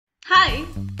Hi,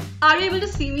 are you able to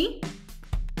see me?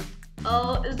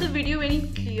 Is the video any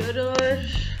clearer?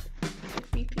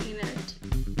 Let me clean it.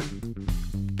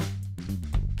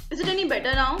 Is it any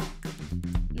better now?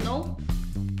 No?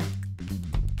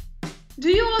 Do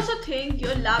you also think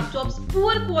your laptop's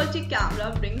poor quality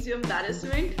camera brings you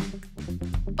embarrassment?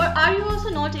 Or are you also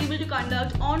not able to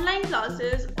conduct online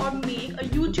classes or make a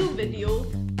YouTube video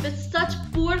with such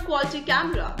poor quality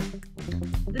camera?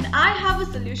 Then I have a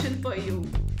solution for you.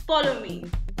 Follow me.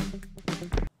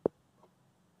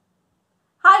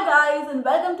 Hi guys and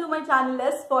welcome to my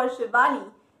channel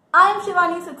Sforshivani. I am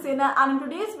Shivani Saxena and in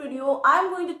today's video I am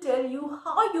going to tell you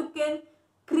how you can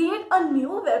create a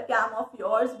new webcam of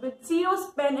yours with zero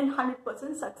spend and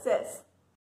 100% success.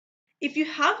 If you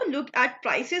have a look at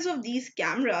prices of these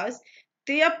cameras,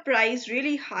 they are priced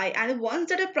really high, and the ones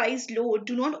that are priced low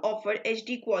do not offer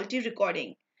HD quality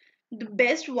recording. The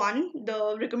best one,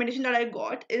 the recommendation that I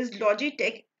got, is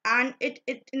Logitech, and it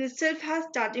in itself has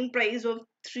starting price of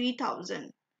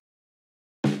 3000.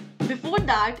 Before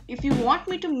that, if you want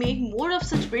me to make more of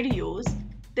such videos,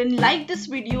 then like this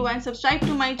video and subscribe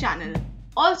to my channel.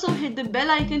 Also hit the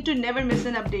bell icon to never miss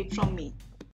an update from me.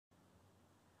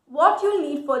 What you'll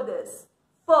need for this: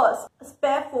 first, a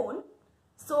spare phone.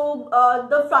 So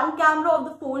the front camera of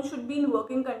the phone should be in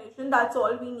working condition. That's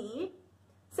all we need.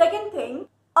 Second thing,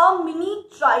 a mini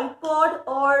tripod,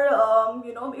 or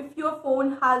if your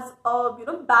phone has a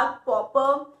back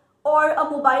popper or a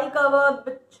mobile cover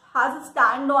which has a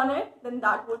stand on it, then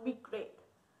that would be great.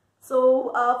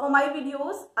 So for my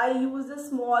videos, I use a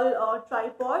small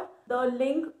tripod. The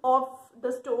link of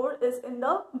the store is in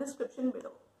the description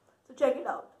below. So check it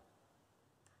out.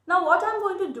 Now what I'm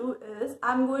going to do is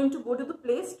I'm going to go to the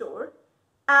Play Store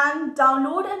and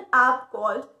download an app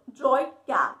called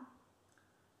Webcam.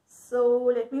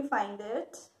 So let me find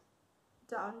it,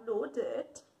 download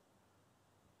it,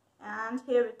 and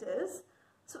here it is.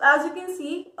 So as you can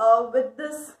see, with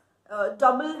this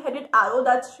double-headed arrow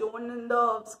that's shown in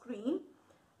the screen,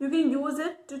 you can use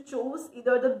it to choose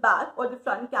either the back or the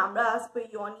front camera as per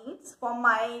your needs. For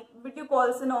my video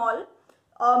calls and all,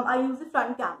 I use the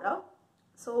front camera.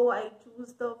 So I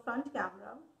choose the front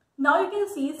camera. Now you can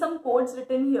see some codes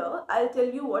written here. I'll tell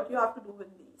you what you have to do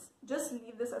with these. Just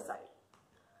leave this aside.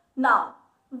 Now,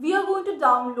 we are going to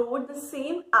download the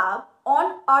same app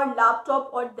on our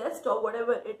laptop or desktop,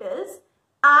 whatever it is,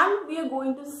 and we are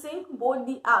going to sync both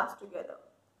the apps together.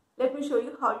 Let me show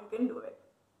you how you can do it.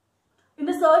 In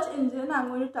the search engine, I'm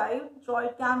going to type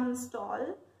Webcam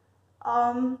install.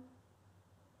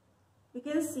 You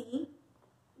can see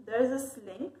there is this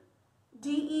link,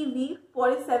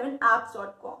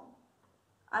 dev47apps.com.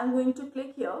 I'm going to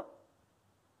click here.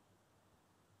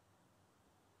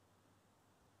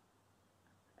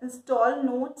 Install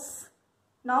notes.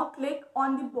 Now click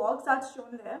on the box that's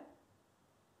shown there.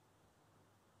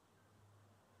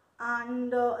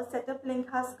 And a setup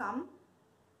link has come.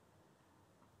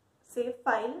 Save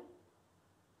file.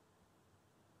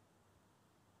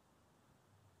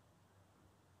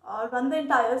 Run the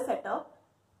entire setup.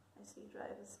 I see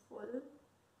drive is full.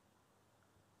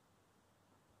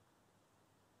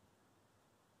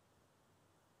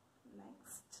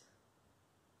 Next.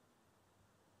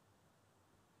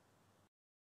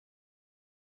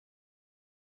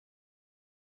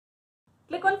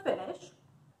 Click on finish.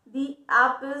 The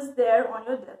app is there on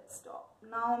your desktop.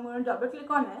 Now I'm going to double click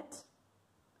on it.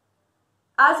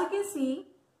 As you can see,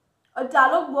 a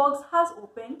dialog box has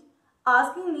opened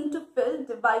asking me to fill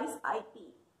device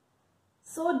IP.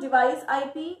 So device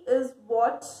IP is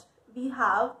what we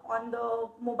have on the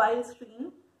mobile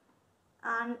screen,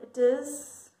 and it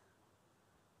is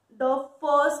the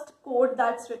first code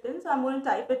that's written. So I'm going to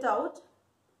type it out.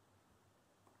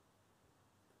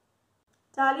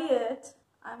 Tally it.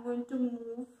 I'm going to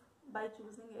move by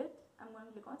choosing it. I'm going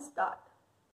to click on start.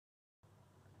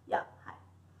 Yeah, hi.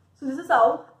 So this is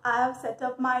how I have set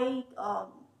up my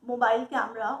mobile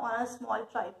camera on a small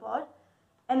tripod.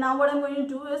 And now what I'm going to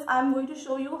do is I'm going to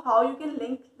show you how you can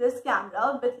link this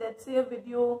camera with, let's say, a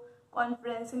video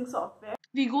conferencing software.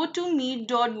 We go to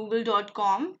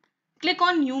meet.google.com, click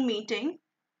on new meeting,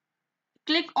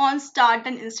 click on start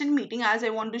an instant meeting as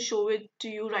I want to show it to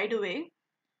you right away.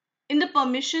 In the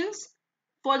permissions,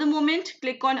 for the moment,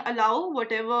 click on allow.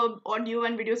 Whatever audio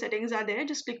and video settings are there,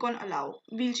 just click on allow.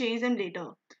 We'll change them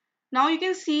later. Now you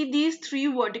can see these three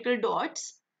vertical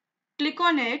dots. Click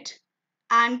on it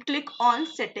and click on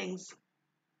settings.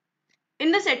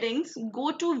 In the settings,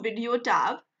 go to video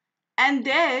tab, and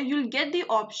there you'll get the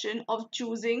option of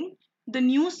choosing the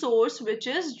new source, which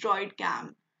is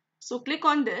Webcam. So click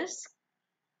on this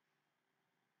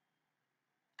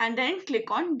and then click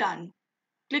on done.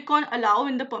 Click on allow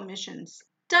in the permissions.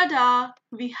 Ta-da!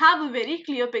 We have a very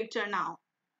clear picture now.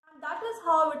 And that is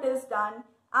how it is done,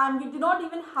 and you do not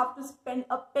even have to spend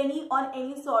a penny on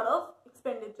any sort of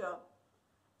expenditure.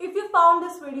 If you found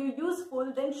this video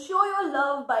useful, then show your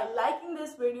love by liking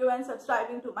this video and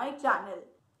subscribing to my channel.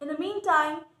 In the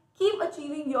meantime, keep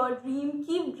achieving your dream,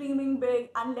 keep dreaming big,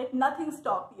 and let nothing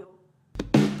stop you.